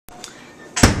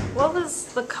What was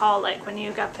the call like when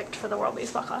you got picked for the World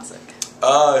Baseball Classic?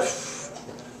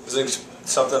 It was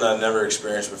something I'd never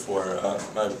experienced before.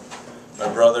 My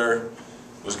brother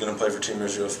was going to play for Team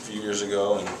Israel a few years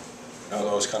ago, and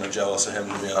I was kind of jealous of him,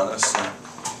 to be honest. And,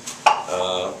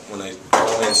 when they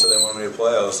called me and said they wanted me to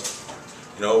play, I was,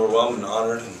 overwhelmed and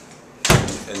honored,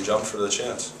 and jumped for the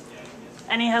chance.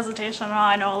 Any hesitation at all?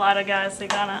 I know a lot of guys, they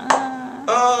kind of...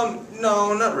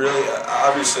 No, not really.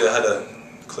 Obviously, I had to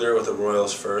clear with the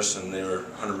Royals first, and they were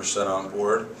 100% on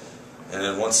board. And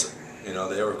then once,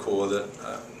 they were cool with it,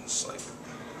 it's like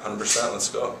 100%, let's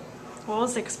go. What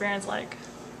was the experience like?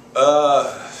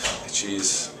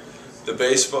 Geez, the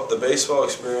baseball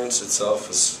experience itself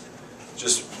is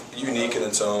just unique in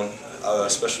its own,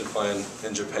 especially playing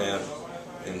in Japan,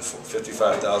 in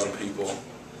 55,000 people,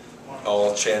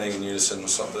 all chanting in unison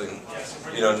was something,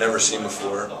 never seen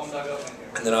before.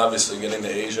 And then obviously getting to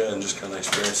Asia and just kind of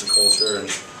experience the culture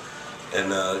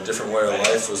and a different way of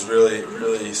life was really,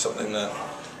 really something that,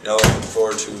 looking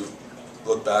forward to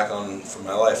look back on for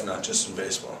my life, not just in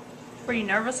baseball. Were you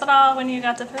nervous at all when you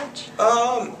got to pitch?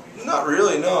 Not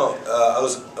really, no. I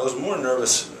was more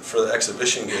nervous for the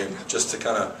exhibition game, just to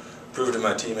kind of prove to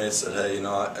my teammates that, hey,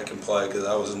 I can play, because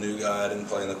I was a new guy. I didn't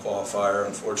play in the qualifier,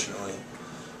 unfortunately.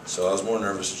 So I was more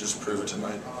nervous to just prove it to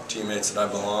my teammates that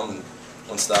I belong. And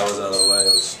once that was out of the way,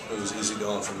 it was easy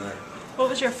going from there. What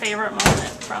was your favorite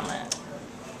moment from it?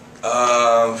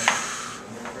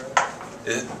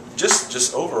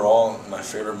 Just overall, my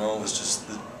favorite moment was just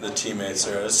the teammates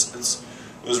there. It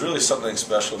was really something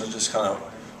special to just kind of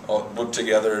all work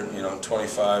together,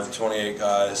 25, 28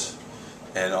 guys,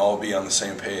 and all be on the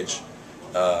same page.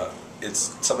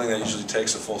 It's something that usually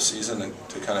takes a full season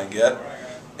to kind of get,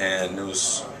 and it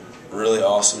was really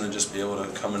awesome to just be able to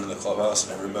come into the clubhouse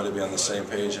and everybody be on the same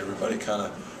page, everybody kind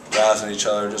of razzing each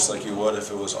other just like you would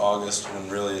if it was August, when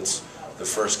really it's the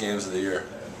first games of the year.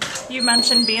 You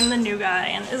mentioned being the new guy,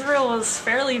 and Israel was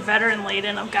fairly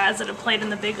veteran-laden of guys that have played in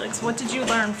the big leagues. What did you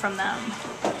learn from them?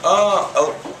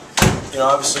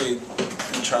 Obviously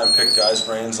try and pick guys'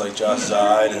 brains like Josh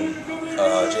Zide and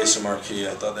Jason Marquis.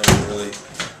 I thought they were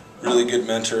really good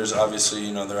mentors.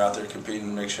 Obviously, they're out there competing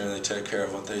to make sure they take care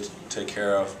of what they take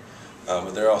care of.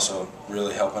 But they're also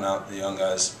really helping out the young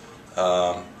guys.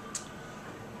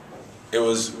 It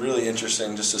was really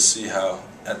interesting just to see how,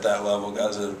 at that level,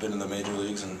 guys that have been in the major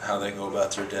leagues and how they go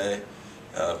about their day,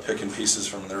 picking pieces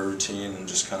from their routine and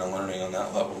just kind of learning on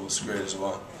that level was great as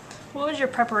well. What was your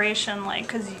preparation like?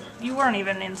 Because you weren't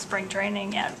even in spring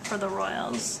training yet for the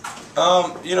Royals.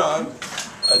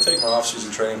 I take my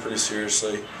off-season training pretty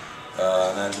seriously,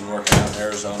 and I've been working out in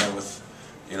Arizona with,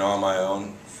 on my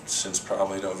own since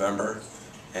probably November,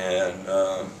 and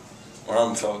my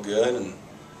arm felt good, and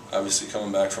obviously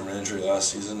coming back from an injury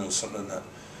last season, it was something that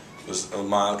was a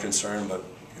mild concern, but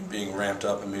being ramped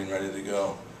up and being ready to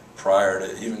go prior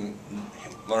to even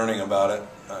learning about it,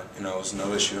 was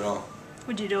no issue at all.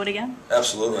 Would you do it again?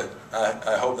 Absolutely.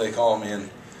 I hope they call me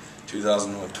in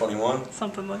 2021.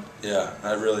 Something like. Yeah,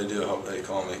 I really do hope they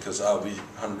call me, because I'll be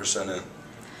 100% in.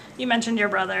 You mentioned your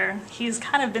brother. He's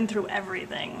kind of been through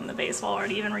everything in the baseball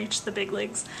world, even reached the big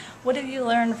leagues. What have you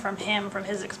learned from him, from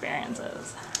his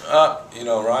experiences?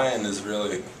 Ryan is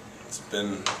really, it's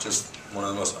been just one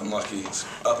of the most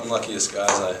unluckiest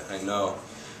guys I know.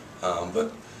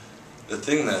 But the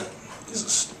thing that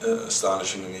is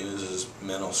astonishing to me is his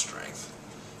mental strength.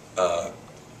 I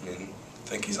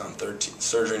think he's on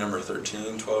surgery number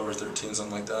 13, 12 or 13,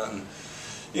 something like that. And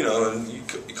and you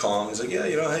call him, he's like, yeah,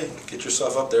 hey, get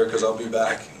yourself up there, because I'll be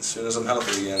back as soon as I'm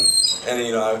healthy again. And,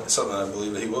 it's something I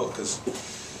believe that he will, because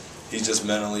he's just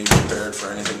mentally prepared for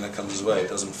anything that comes his way. It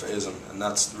doesn't faze him, and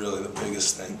that's really the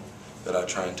biggest thing that I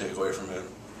try and take away from him.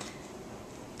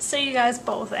 Say you guys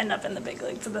both end up in the big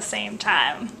leagues at the same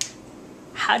time.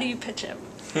 How do you pitch him?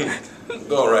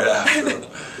 Go right after him.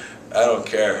 I don't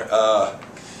care.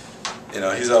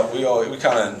 He's up. We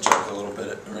kind of joke a little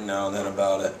bit every now and then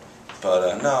about it.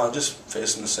 But no, just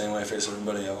face him the same way I face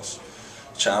everybody else.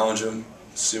 Challenge him,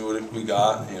 see what we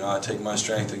got. I take my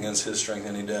strength against his strength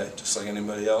any day, just like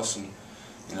anybody else. And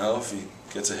if he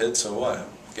gets a hit, so what?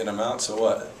 Get him out, so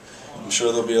what? I'm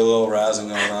sure there'll be a little razzing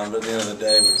going on, but at the end of the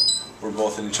day, we're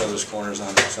both in each other's corners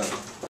 100%.